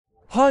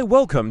Hi,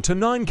 welcome to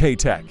 9K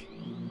Tech.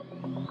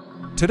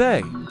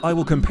 Today, I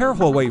will compare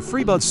Huawei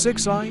FreeBuds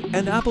 6i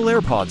and Apple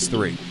AirPods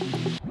 3.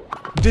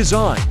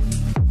 Design.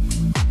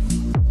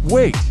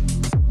 Weight.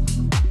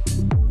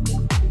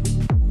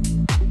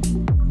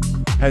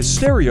 Has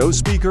stereo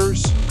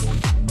speakers.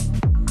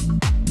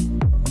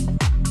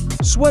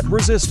 Sweat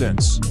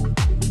resistance.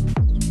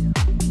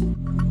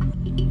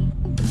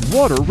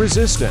 Water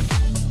resistant.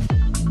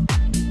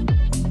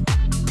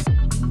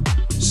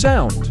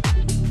 Sound.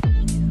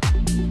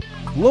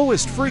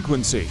 Lowest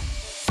frequency.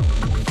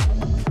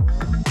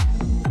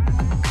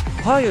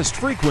 Highest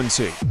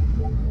frequency.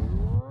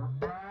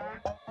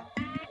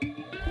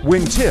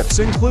 Wingtips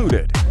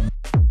included.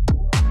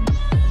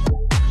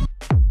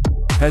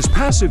 Has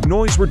passive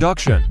noise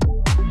reduction.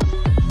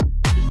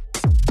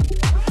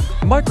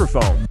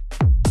 Microphone.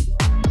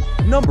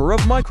 Number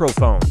of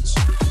microphones.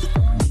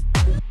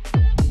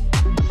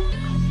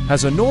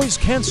 Has a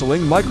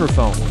noise-canceling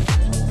microphone.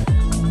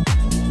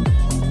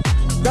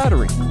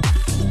 Battery.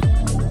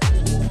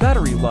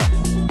 Battery life.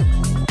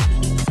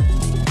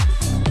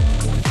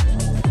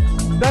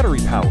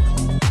 Battery power.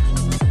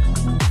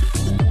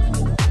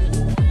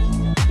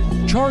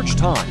 Charge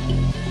time.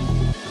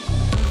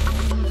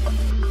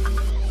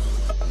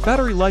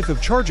 Battery life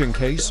of charging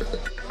case.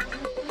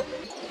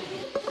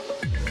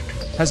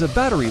 Has a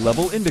battery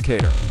level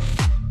indicator.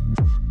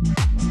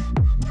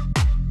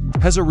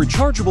 Has a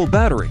rechargeable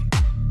battery.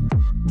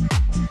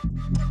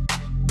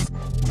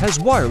 Has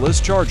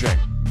wireless charging.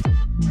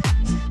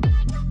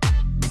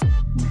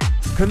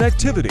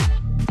 Connectivity.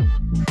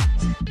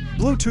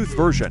 Bluetooth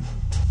version.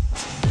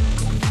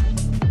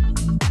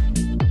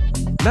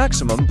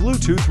 Maximum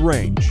Bluetooth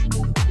range.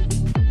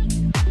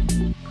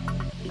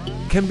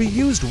 Can be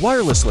used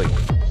wirelessly.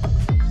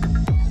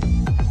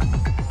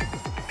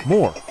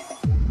 More.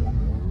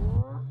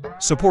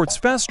 Supports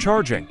fast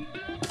charging.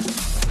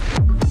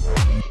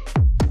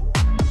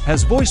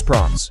 Has voice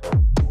prompts.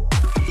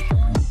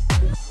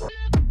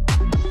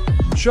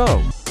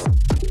 Show.